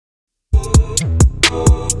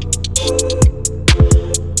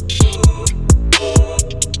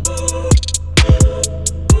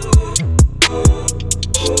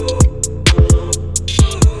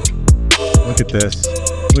this.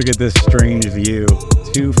 Look at this strange view.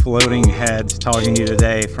 Two floating heads talking to you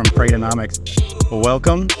today from Freightonomics.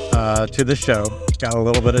 Welcome to the show. Got a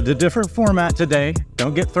little bit of a different format today.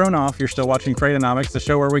 Don't get thrown off. You're still watching Freightonomics, the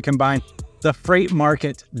show where we combine the freight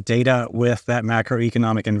market data with that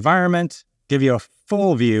macroeconomic environment, give you a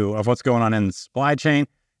full view of what's going on in the supply chain.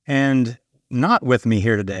 And not with me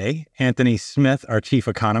here today, Anthony Smith, our chief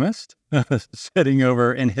economist, sitting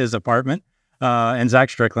over in his apartment, and Zach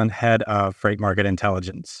Strickland, head of freight market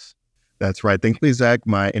intelligence. That's right. Thankfully, Zach,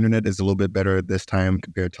 my internet is a little bit better this time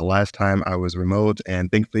compared to last time I was remote.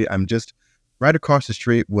 And thankfully, I'm just right across the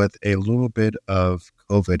street with a little bit of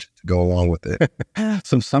COVID to go along with it.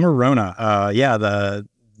 Some summer Rona.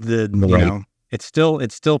 It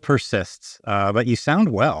still persists, but you sound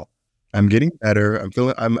well. I'm getting better.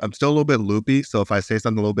 I'm still a little bit loopy. So if I say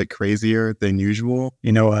something a little bit crazier than usual,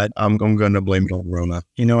 you know what? I'm going to blame it on Rona.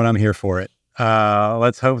 You know what? I'm here for it.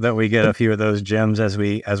 Let's hope that we get a few of those gems as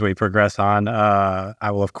we progress on.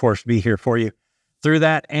 I will, of course, be here for you through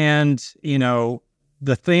that. And,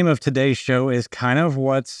 the theme of today's show is kind of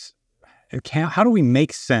how do we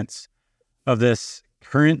make sense of this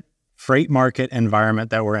current freight market environment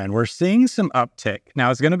that we're in? We're seeing some uptick. Now,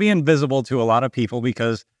 it's going to be invisible to a lot of people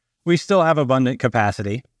because we still have abundant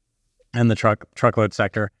capacity in the truckload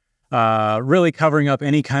sector, really covering up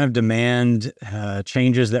any kind of demand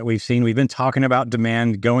changes that we've seen. We've been talking about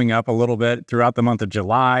demand going up a little bit throughout the month of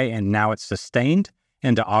July, and now it's sustained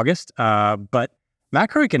into August. But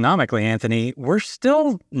macroeconomically, Anthony, we're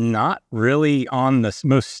still not really on the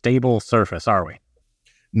most stable surface, are we?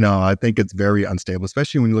 No, I think it's very unstable,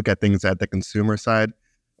 especially when you look at things at the consumer side.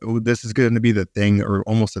 This is going to be the thing, or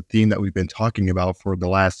almost a theme that we've been talking about for the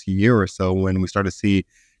last year or so, when we start to see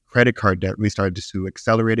credit card debt really started to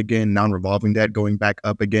accelerate again, non-revolving debt going back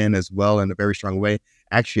up again as well in a very strong way.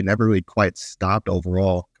 Actually, it never really quite stopped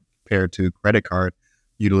overall compared to credit card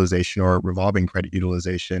utilization or revolving credit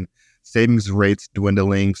utilization. Savings rates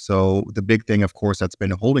dwindling. So the big thing, of course, that's been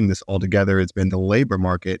holding this all together has been the labor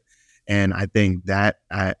market. And I think that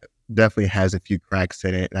definitely has a few cracks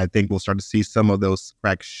in it. And I think we'll start to see some of those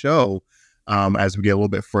cracks show as we get a little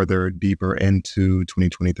bit further deeper into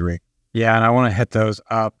 2023. Yeah, and I want to hit those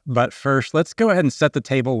up. But first, let's go ahead and set the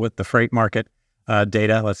table with the freight market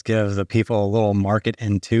data. Let's give the people a little market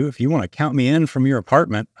into. If you want to count me in from your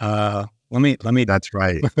apartment, let me. That's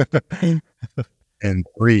right. And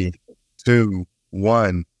 3, 2,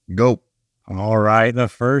 1, go. All right. The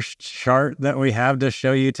first chart that we have to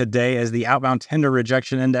show you today is the outbound tender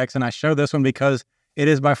rejection index. And I show this one because it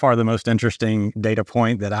is by far the most interesting data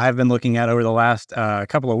point that I've been looking at over the last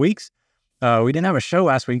couple of weeks. We didn't have a show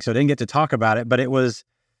last week, so I didn't get to talk about it, but it was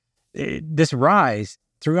this rise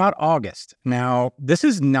throughout August. Now, this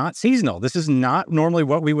is not seasonal. This is not normally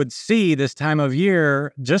what we would see this time of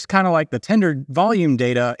year, just kind of like the tender volume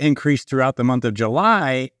data increased throughout the month of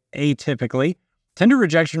July, atypically. Tender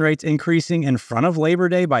rejection rates increasing in front of Labor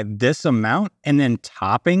Day by this amount and then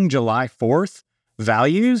topping July 4th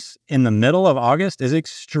values in the middle of August is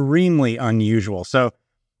extremely unusual. So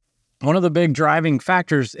one of the big driving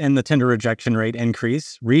factors in the tender rejection rate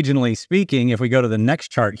increase, regionally speaking, if we go to the next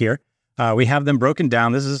chart here, we have them broken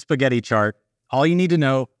down. This is a spaghetti chart. All you need to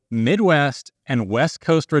know, Midwest and West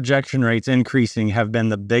Coast rejection rates increasing have been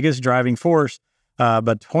the biggest driving force,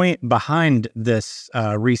 but behind this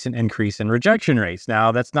recent increase in rejection rates.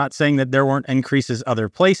 Now, that's not saying that there weren't increases other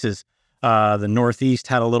places. The Northeast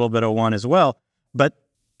had a little bit of one as well. But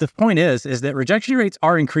the point is that rejection rates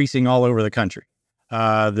are increasing all over the country.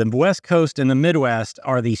 The West Coast and the Midwest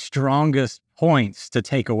are the strongest points to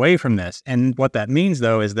take away from this. And what that means,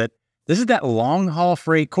 though, is that this is that long-haul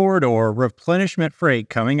freight corridor, replenishment freight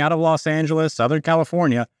coming out of Los Angeles, Southern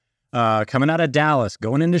California, coming out of Dallas,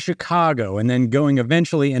 going into Chicago, and then going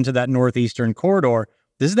eventually into that northeastern corridor.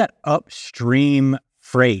 This is that upstream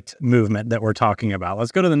freight movement that we're talking about.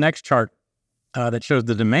 Let's go to the next chart that shows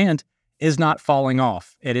the demand is not falling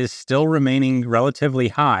off. It is still remaining relatively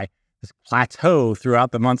high. This plateau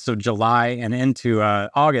throughout the months of July and into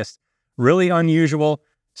August, really unusual.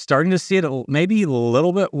 Starting to see it maybe a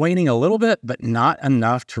little bit, waning a little bit, but not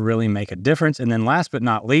enough to really make a difference. And then last but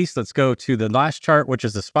not least, let's go to the last chart, which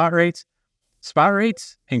is the spot rates. Spot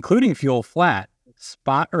rates, including fuel, flat.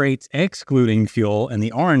 Spot rates excluding fuel, and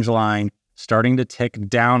the orange line starting to tick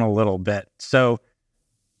down a little bit. So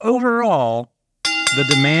overall, the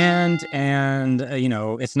demand and,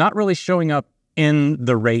 it's not really showing up in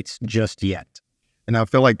the rates just yet. And I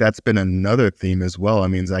feel like that's been another theme as well. I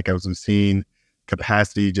mean, Zach, as we've seen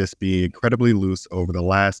capacity just be incredibly loose over the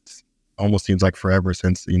last, almost seems like forever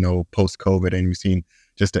since, post-COVID. And we've seen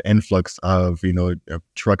just an influx of,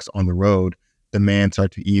 trucks on the road demand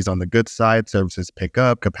start to ease on the good side, services pick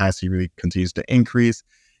up, capacity really continues to increase,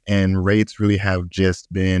 and rates really have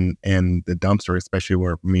just been in the dumpster, especially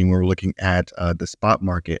we're looking at the spot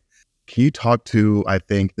market. Can you talk to, I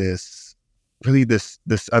think, this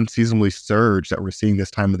unseasonably surge that we're seeing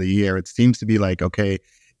this time of the year? It seems to be like, okay,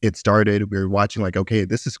 it started, we're watching like, okay,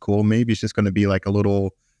 this is cool. Maybe it's just going to be like a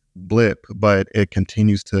little blip, but it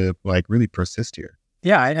continues to like really persist here.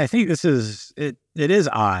 Yeah, I think this is, it is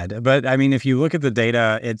odd, but I mean, if you look at the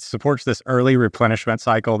data, it supports this early replenishment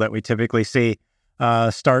cycle that we typically see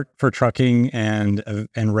start for trucking and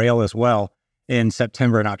rail as well in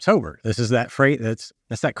September and October. This is that freight that's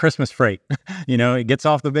that Christmas freight. It gets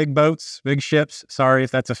off the big boats, big ships. Sorry if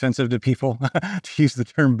that's offensive to people to use the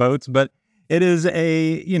term boats, but it is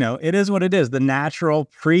it is what it is. The natural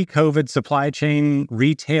pre-COVID supply chain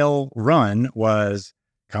retail run was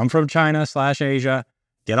come from China/Asia,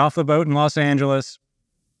 get off the boat in Los Angeles,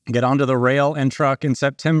 get onto the rail and truck in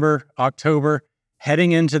September, October,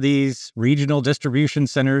 heading into these regional distribution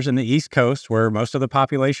centers in the East Coast where most of the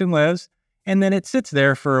population lives. And then it sits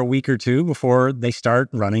there for a week or two before they start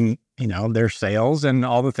running, their sales and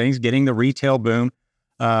all the things, getting the retail boom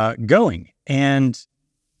going. And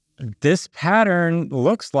this pattern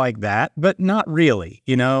looks like that, but not really.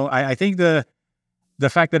 I think the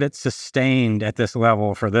fact that it's sustained at this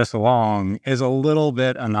level for this long is a little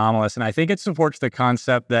bit anomalous. And I think it supports the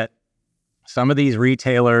concept that some of these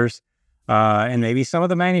retailers and maybe some of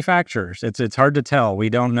the manufacturers, it's hard to tell. We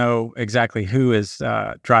don't know exactly who is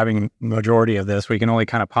driving majority of this. We can only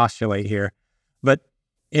kind of postulate here. But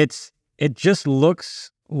it just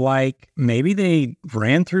looks like maybe they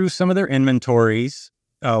ran through some of their inventories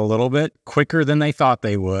a little bit quicker than they thought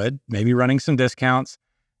they would, maybe running some discounts.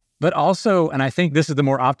 But also, and I think this is the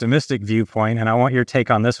more optimistic viewpoint, and I want your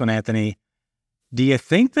take on this one, Anthony. Do you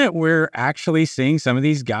think that we're actually seeing some of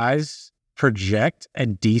these guys project a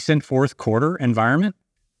decent fourth quarter environment?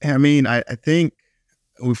 I mean, I think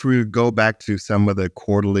if we go back to some of the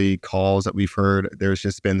quarterly calls that we've heard, there's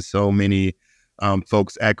just been so many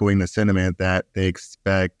folks echoing the sentiment that they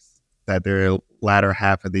expect that their latter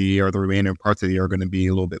half of the year or the remaining parts of the year are going to be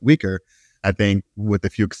a little bit weaker. I think with a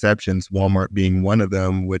few exceptions, Walmart being one of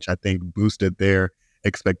them, which I think boosted their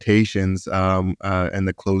expectations in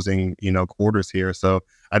the closing, quarters here. So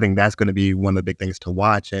I think that's going to be one of the big things to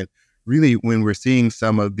watch. And really, when we're seeing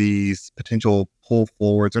some of these potential pull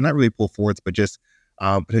forwards, or not really pull forwards, but just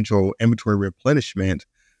potential inventory replenishment,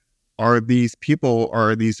 are these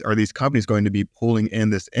companies going to be pulling in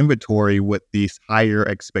this inventory with these higher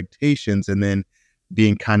expectations and then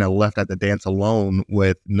being kind of left at the dance alone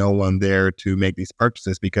with no one there to make these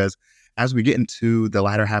purchases? Because as we get into the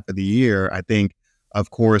latter half of the year, I think, of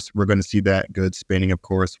course, we're going to see that good spending, of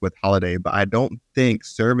course, with holiday. But I don't think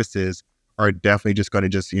services are definitely just going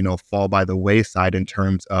to fall by the wayside in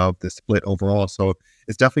terms of the split overall. So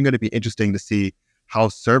it's definitely going to be interesting to see how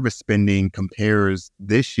service spending compares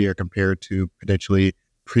this year compared to potentially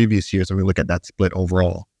previous years when we look at that split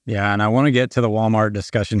overall. Yeah, and I want to get to the Walmart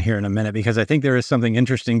discussion here in a minute because I think there is something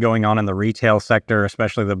interesting going on in the retail sector,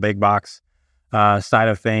 especially the big box side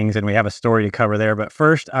of things, and we have a story to cover there. But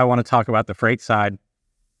first, I want to talk about the freight side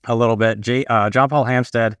a little bit. John Paul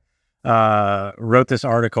Hampstead wrote this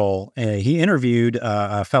article. He interviewed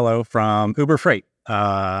a fellow from Uber Freight,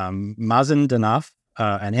 Mazen Danaf,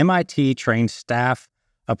 an MIT-trained staff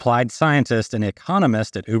applied scientist and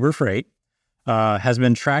economist at Uber Freight, has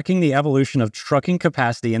been tracking the evolution of trucking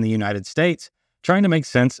capacity in the United States, trying to make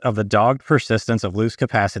sense of the dogged persistence of loose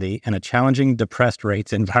capacity in a challenging depressed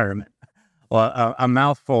rates environment. Well, a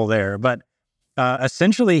mouthful there, but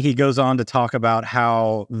essentially he goes on to talk about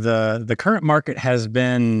how the current market has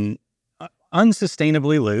been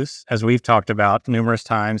unsustainably loose, as we've talked about numerous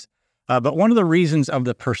times. But one of the reasons of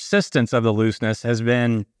the persistence of the looseness has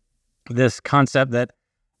been this concept that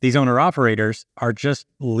these owner-operators are just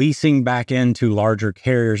leasing back into larger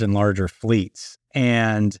carriers and larger fleets.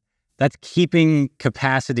 And that's keeping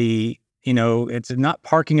capacity, it's not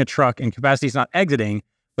parking a truck and capacity is not exiting,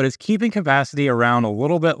 but it's keeping capacity around a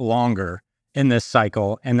little bit longer in this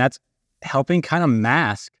cycle. And that's helping kind of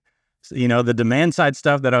mask, the demand side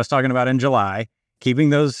stuff that I was talking about in July, keeping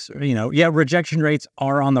those, rejection rates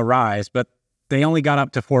are on the rise, but they only got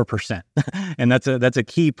up to 4%. And that's a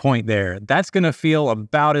key point there. That's going to feel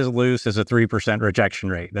about as loose as a 3% rejection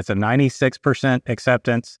rate. That's a 96%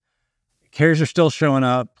 acceptance. Carriers are still showing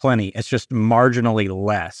up plenty. It's just marginally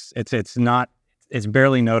less. It's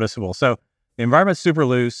barely noticeable. So the environment's super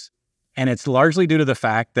loose, and it's largely due to the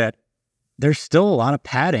fact that there's still a lot of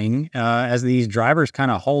padding as these drivers kind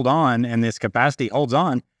of hold on and this capacity holds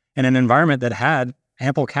on in an environment that had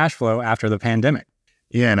ample cash flow after the pandemic.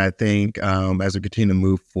 Yeah, and I think as we continue to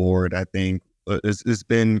move forward, I think it's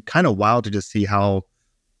been kind of wild to just see how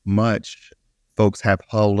much folks have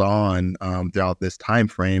held on throughout this time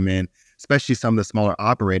frame, and especially some of the smaller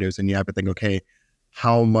operators. And you have to think, okay,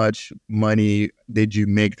 how much money did you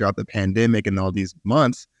make throughout the pandemic and all these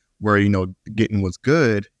months where getting was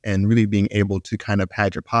good and really being able to kind of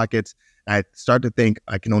pad your pockets? I start to think,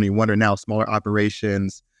 I can only wonder now, smaller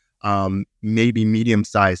operations, maybe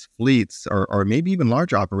medium-sized fleets, or maybe even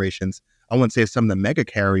larger operations. I wouldn't say some of the mega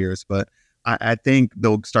carriers, but I think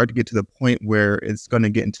they'll start to get to the point where it's going to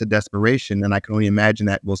get into desperation. And I can only imagine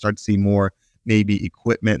that we'll start to see more maybe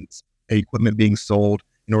equipment being sold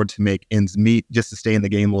in order to make ends meet, just to stay in the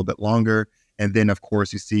game a little bit longer. And then, of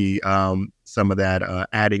course, you see some of that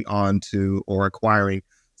adding on to or acquiring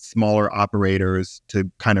smaller operators to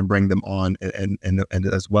kind of bring them on and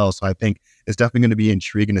as well. So I think it's definitely going to be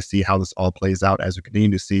intriguing to see how this all plays out as we continue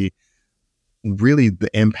to see really the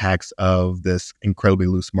impacts of this incredibly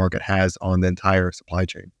loose market has on the entire supply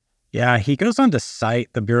chain. Yeah, he goes on to cite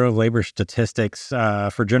the Bureau of Labor Statistics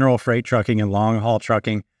for general freight trucking and long haul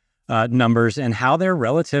trucking numbers, and how they're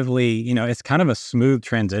relatively, it's kind of a smooth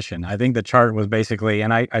transition. I think the chart was basically,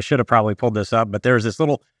 and I should have probably pulled this up, but there's this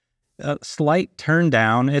little slight turn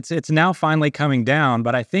down. It's now finally coming down,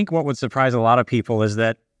 but I think what would surprise a lot of people is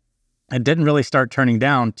that it didn't really start turning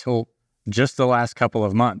down till just the last couple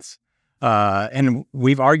of months. And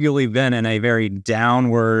we've arguably been in a very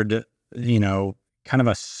downward, kind of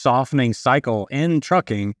a softening cycle in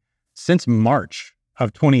trucking since March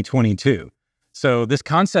of 2022. So this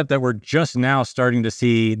concept that we're just now starting to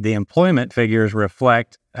see the employment figures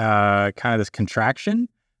reflect kind of this contraction,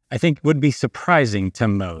 I think would be surprising to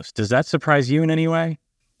most. Does that surprise you in any way?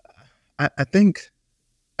 I think,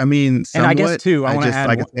 I mean, somewhat. And I guess too, I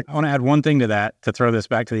want to add one thing to that, to throw this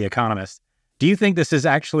back to The Economist. Do you think this is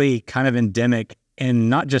actually kind of endemic in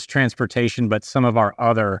not just transportation, but some of our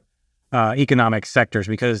other economic sectors?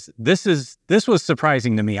 Because this was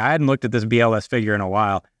surprising to me. I hadn't looked at this BLS figure in a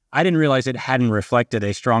while. I didn't realize it hadn't reflected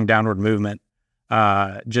a strong downward movement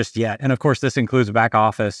just yet. And of course, this includes back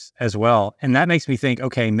office as well. And that makes me think,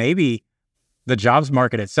 okay, maybe the jobs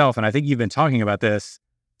market itself, and I think you've been talking about this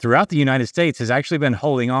throughout the United States, has actually been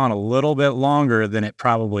holding on a little bit longer than it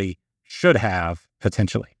probably should have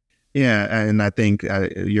potentially. Yeah, and I think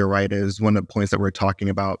you're right. Is one of the points that we're talking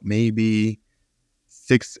about maybe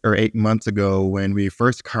 6 or 8 months ago when we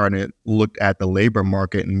first kind of looked at the labor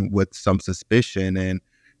market and with some suspicion, and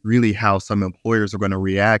really how some employers are going to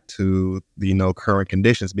react to the current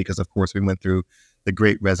conditions, because of course we went through the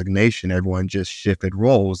Great Resignation. Everyone just shifted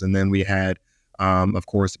roles, and then we had of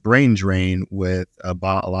course brain drain with a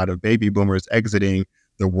lot of baby boomers exiting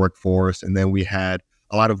the workforce, and then we had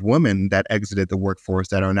a lot of women that exited the workforce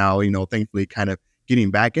that are now, thankfully kind of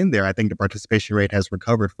getting back in there. I think the participation rate has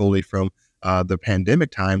recovered fully from the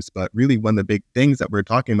pandemic times. But really one of the big things that we're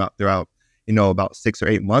talking about throughout, about 6 or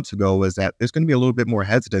 8 months ago was that there's going to be a little bit more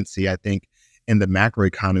hesitancy, I think, in the macro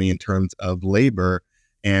economy in terms of labor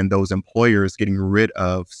and those employers getting rid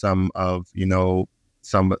of some of,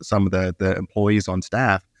 some of the employees on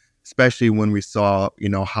staff, especially when we saw,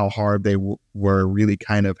 how hard they were really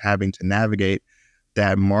kind of having to navigate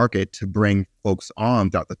that market to bring folks on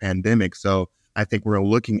throughout the pandemic. So I think we're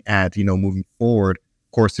looking at, moving forward.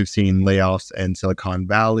 Of course, we've seen layoffs in Silicon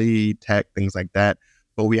Valley, tech, things like that,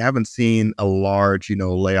 but we haven't seen a large,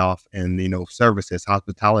 layoff in, services,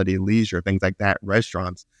 hospitality, leisure, things like that,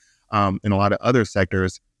 restaurants, and a lot of other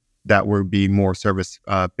sectors that would be more service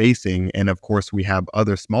basing. And of course, we have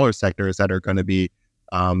other smaller sectors that are going to be,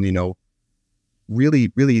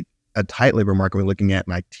 really, really a tight labor market. We're looking at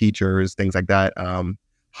like teachers, things like that,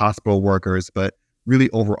 hospital workers. But really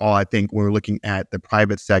overall, I think when we're looking at the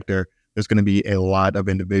private sector, there's going to be a lot of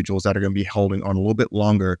individuals that are going to be holding on a little bit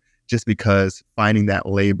longer just because finding that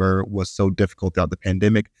labor was so difficult throughout the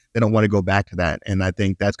pandemic. They don't want to go back to that. And I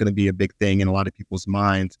think that's going to be a big thing in a lot of people's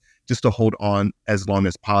minds, just to hold on as long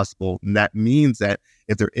as possible. And that means that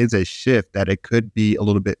if there is a shift, that it could be a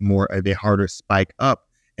little bit more of a harder spike up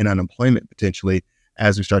in unemployment potentially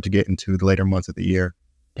as we start to get into the later months of the year.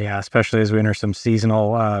 Yeah, especially as we enter some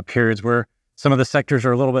seasonal periods where some of the sectors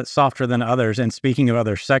are a little bit softer than others. And speaking of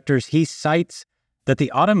other sectors, he cites that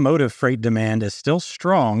the automotive freight demand is still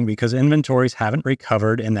strong because inventories haven't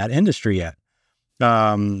recovered in that industry yet.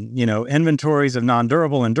 Inventories of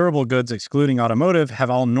non-durable and durable goods, excluding automotive,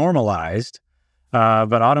 have all normalized,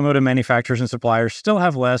 but automotive manufacturers and suppliers still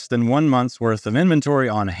have less than 1 month's worth of inventory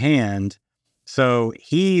on hand. So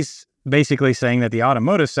he's basically saying that the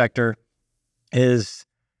automotive sector is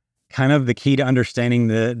kind of the key to understanding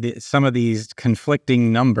the some of these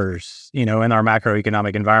conflicting numbers, in our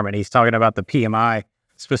macroeconomic environment. He's talking about the PMI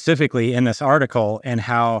specifically in this article, and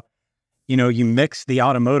how, you mix the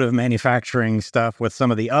automotive manufacturing stuff with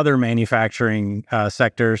some of the other manufacturing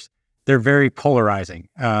sectors. They're very polarizing.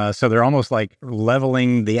 So they're almost like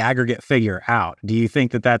leveling the aggregate figure out. Do you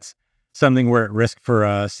think that that's something we're at risk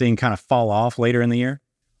for seeing kind of fall off later in the year?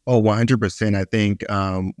 Oh, 100%. I think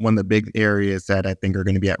one of the big areas that I think are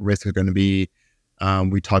going to be at risk are going to be,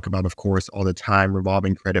 we talk about, of course, all the time,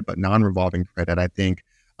 revolving credit, but non-revolving credit. I think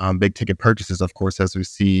big ticket purchases, of course, as we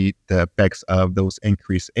see the effects of those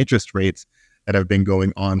increased interest rates that have been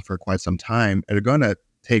going on for quite some time, are going to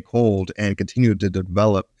take hold and continue to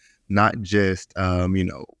develop, not just, I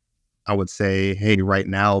would say, hey, right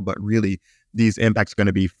now, but really these impacts are going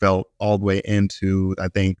to be felt all the way into, I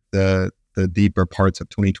think, the deeper parts of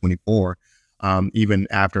 2024. Even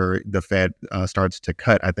after the Fed starts to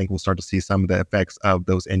cut, I think we'll start to see some of the effects of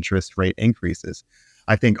those interest rate increases.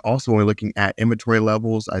 I think also when we're looking at inventory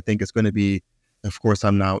levels, I think it's going to be, of course,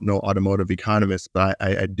 I'm now no automotive economist, but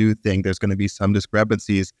I do think there's going to be some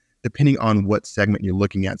discrepancies depending on what segment you're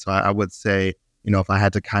looking at. So I would say, if I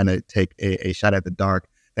had to kind of take a shot at the dark,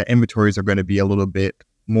 that inventories are going to be a little bit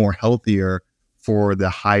more healthier for the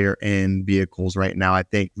higher end vehicles right now. I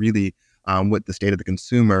think really with the state of the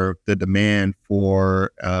consumer, the demand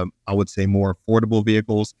for, I would say, more affordable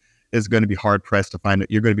vehicles is going to be hard pressed to find.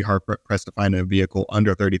 You're going to be hard pressed to find a vehicle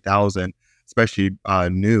under 30,000, especially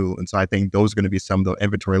new. And so I think those are going to be some of the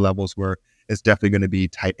inventory levels where it's definitely going to be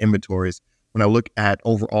tight inventories. When I look at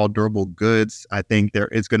overall durable goods, I think there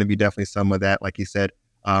is going to be definitely some of that, like you said,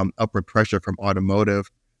 upward pressure from automotive.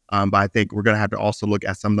 But I think we're going to have to also look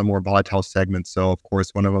at some of the more volatile segments. So, of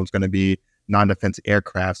course, one of them is going to be non-defense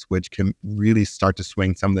aircrafts, which can really start to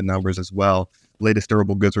swing some of the numbers as well. Latest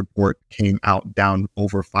durable goods report came out down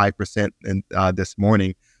over 5% this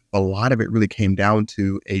morning. A lot of it really came down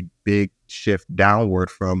to a big shift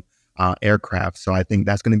downward from aircraft. So I think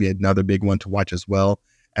that's going to be another big one to watch as well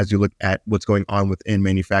as you look at what's going on within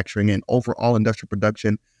manufacturing and overall industrial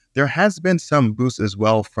production. There has been some boost as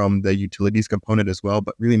well from the utilities component as well,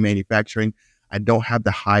 but really manufacturing, I don't have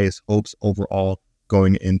the highest hopes overall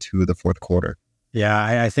going into the fourth quarter.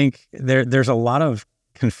 Yeah, I think there's a lot of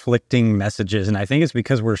conflicting messages, and I think it's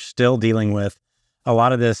because we're still dealing with a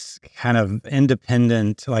lot of this kind of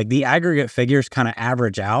independent, like the aggregate figures kind of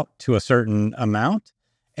average out to a certain amount,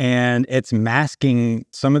 and it's masking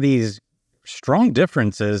some of these strong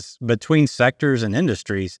differences between sectors and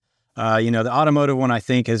industries. The automotive one, I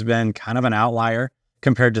think, has been kind of an outlier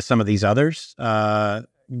compared to some of these others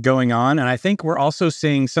going on. And I think we're also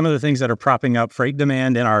seeing some of the things that are propping up freight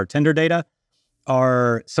demand in our tender data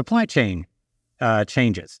are supply chain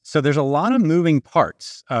changes. So there's a lot of moving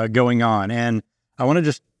parts going on. And I want to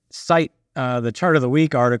just cite the Chart of the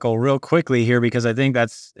Week article real quickly here, because I think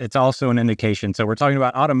it's also an indication. So we're talking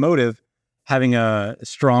about automotive having a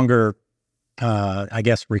stronger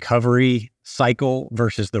recovery cycle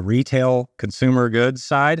versus the retail consumer goods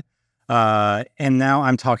side. And now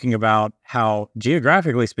I'm talking about how,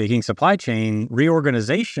 geographically speaking, supply chain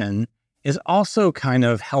reorganization is also kind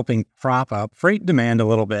of helping prop up freight demand a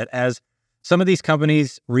little bit as some of these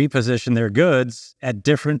companies reposition their goods at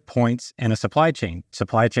different points in a supply chain.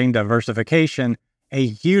 Supply chain diversification, a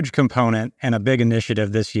huge component and a big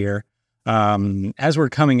initiative this year. As we're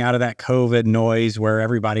coming out of that COVID noise where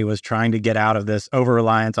everybody was trying to get out of this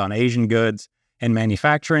over-reliance on Asian goods and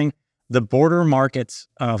manufacturing, the border markets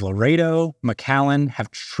of Laredo, McAllen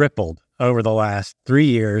have tripled over the last 3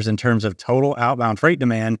 years in terms of total outbound freight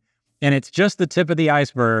demand. And it's just the tip of the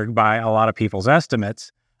iceberg by a lot of people's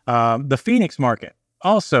estimates. The Phoenix market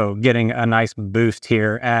also getting a nice boost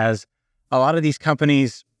here as a lot of these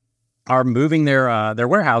companies are moving their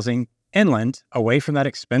warehousing inland, away from that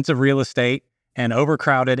expensive real estate and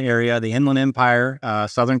overcrowded area. The Inland Empire,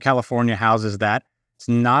 Southern California houses that. It's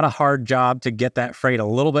not a hard job to get that freight a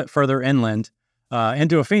little bit further inland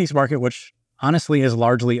into a Phoenix market, which honestly is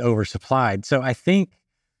largely oversupplied. So I think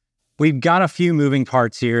we've got a few moving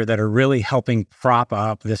parts here that are really helping prop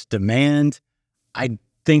up this demand. I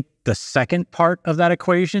think the second part of that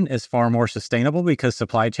equation is far more sustainable because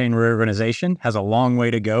supply chain reorganization has a long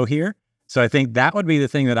way to go here. So I think that would be the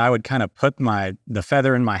thing that I would kind of put the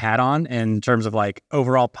feather in my hat on in terms of like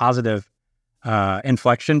overall positive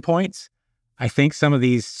inflection points. I think some of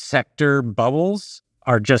these sector bubbles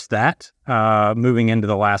are just that moving into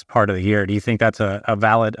the last part of the year. Do you think that's a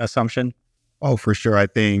valid assumption? Oh, for sure. I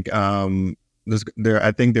think there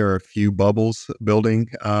are a few bubbles building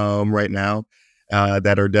right now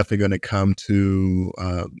that are definitely going to come to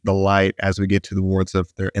the light as we get towards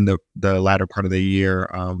the latter part of the year,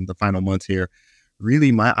 the final months here.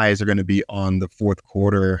 Really, my eyes are going to be on the fourth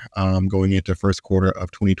quarter, going into first quarter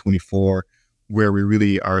of 2024, where we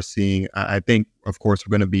really are seeing, I think, of course,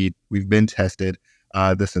 we've been tested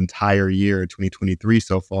this entire year, 2023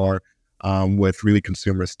 so far, with really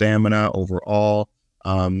consumer stamina overall,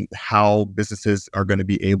 how businesses are going to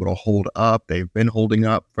be able to hold up. They've been holding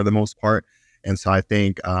up for the most part. And so I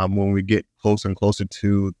think when we get closer and closer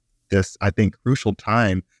to this, I think, crucial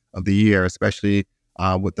time of the year, especially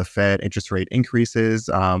with the Fed interest rate increases,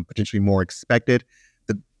 potentially more expected,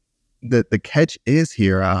 the catch is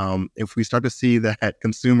here. If we start to see that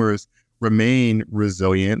consumers remain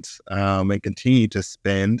resilient and continue to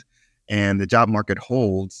spend, and the job market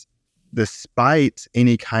holds, despite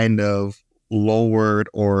any kind of lowered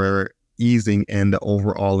or easing in the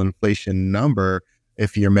overall inflation number,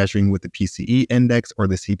 if you're measuring with the PCE index or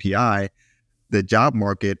the CPI, the job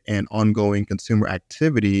market and ongoing consumer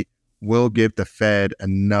activity will give the Fed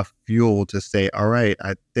enough fuel to say, all right,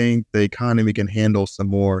 I think the economy can handle some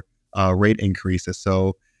more rate increases.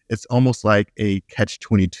 So it's almost like a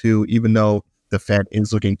catch-22, even though the Fed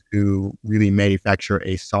is looking to really manufacture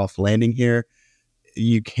a soft landing here.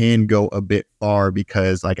 You can go a bit far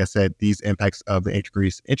because, like I said, these impacts of the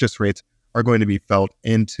increased interest rates are going to be felt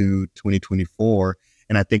into 2024.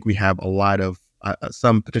 And I think we have a lot of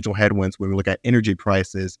some potential headwinds when we look at energy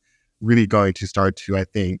prices really going to start to, I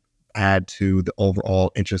think, add to the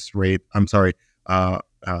overall inflation rate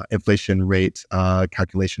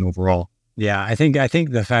calculation overall. Yeah, I think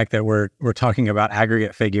the fact that we're talking about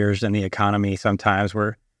aggregate figures in the economy sometimes,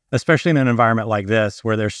 especially in an environment like this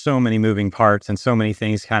where there's so many moving parts and so many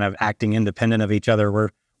things kind of acting independent of each other, we're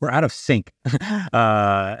out of sync.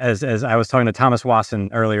 As I was talking to Thomas Wasson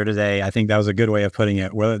earlier today, I think that was a good way of putting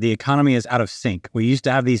it, where the economy is out of sync. We used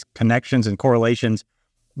to have these connections and correlations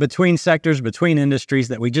between sectors, between industries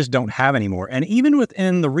that we just don't have anymore. And even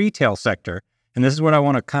within the retail sector, and this is what I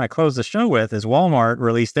want to kind of close the show with, is Walmart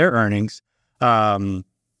released their earnings.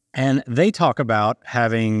 And they talk about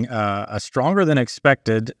having a stronger than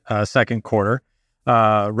expected second quarter.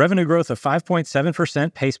 Revenue growth of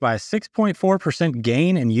 5.7%, paced by a 6.4%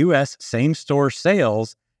 gain in U.S. same-store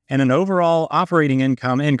sales, and an overall operating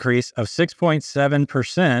income increase of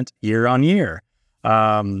 6.7% year on year.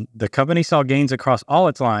 The company saw gains across all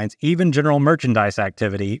its lines. Even general merchandise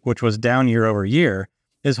activity, which was down year over year,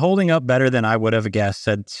 is holding up better than I would have guessed,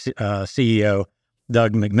 said CEO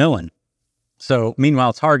Doug McMillon. So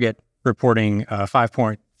meanwhile, Target reporting a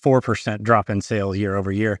 5.4% drop in sales year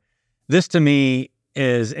over year. This to me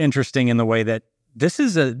is interesting in the way that this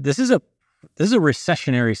is a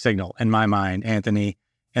recessionary signal in my mind, Anthony,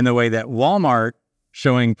 in the way that Walmart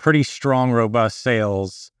showing pretty strong, robust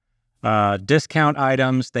sales, discount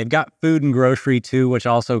items. They've got food and grocery too, which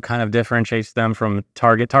also kind of differentiates them from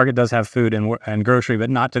Target. Target does have food and grocery, but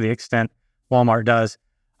not to the extent Walmart does.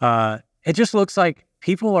 It just looks like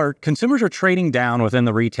consumers are trading down within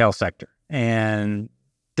the retail sector. And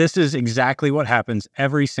this is exactly what happens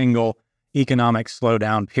every single economic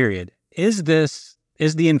slowdown period. Is the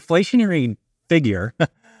inflationary figure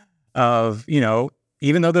of,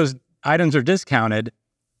 even though those items are discounted,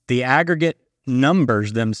 the aggregate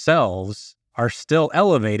numbers themselves are still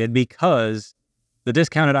elevated because the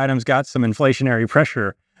discounted items got some inflationary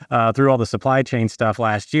pressure through all the supply chain stuff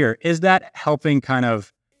last year. Is that helping kind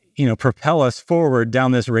of, propel us forward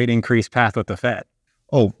down this rate increase path with the Fed?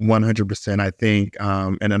 Oh, 100%. I think,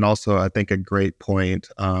 and then also I think a great point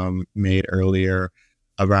made earlier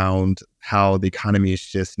around how the economy is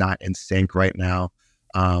just not in sync right now.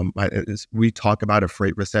 We talk about a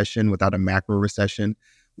freight recession without a macro recession.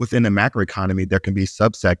 Within a macro economy, there can be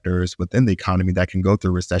subsectors within the economy that can go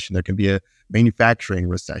through recession. There can be a manufacturing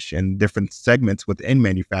recession, different segments within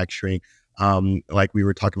manufacturing, like we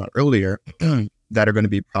were talking about earlier, that are going to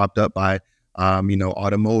be propped up by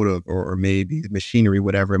automotive or maybe machinery,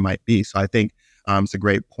 whatever it might be. So I think it's a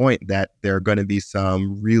great point that there are going to be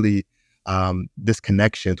some really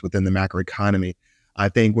disconnections within the macroeconomy. I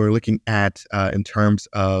think we're looking at, in terms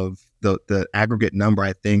of the aggregate number,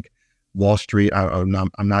 I think Wall Street, I'm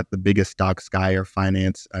not the biggest stocks guy or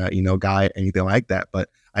finance, guy, anything like that, but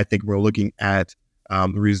I think we're looking at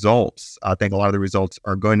the results. I think a lot of the results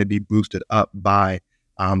are going to be boosted up by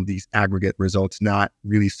these aggregate results, not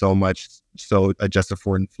really so much so adjusted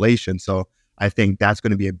for inflation. So I think that's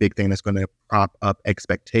going to be a big thing that's going to prop up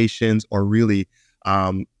expectations or really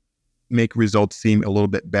make results seem a little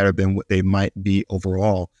bit better than what they might be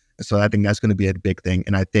overall. So I think that's going to be a big thing.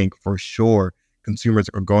 And I think for sure, consumers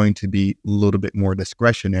are going to be a little bit more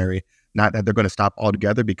discretionary. Not that they're going to stop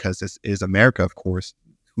altogether, because this is America, of course.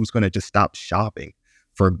 Who's going to just stop shopping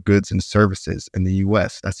for goods and services in the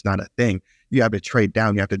U.S.? That's not a thing. You have to trade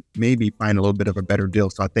down. You have to maybe find a little bit of a better deal.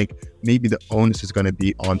 So I think maybe the onus is going to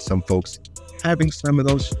be on some folks having some of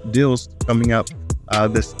those deals coming up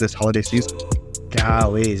this holiday season.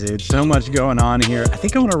 Golly, dude, so much going on here. I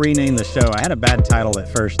think I want to rename the show. I had a bad title at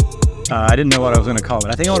first. I didn't know what I was going to call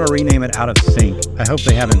it. I think I want to rename it Out of Sync. I hope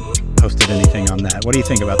they haven't posted anything on that. What do you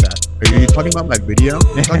think about that? Are you talking about my video?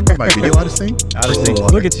 You're talking about my video Out of Sync? Out of Sync.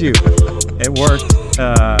 Look at you. It worked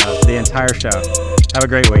the entire show. Have a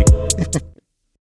great week.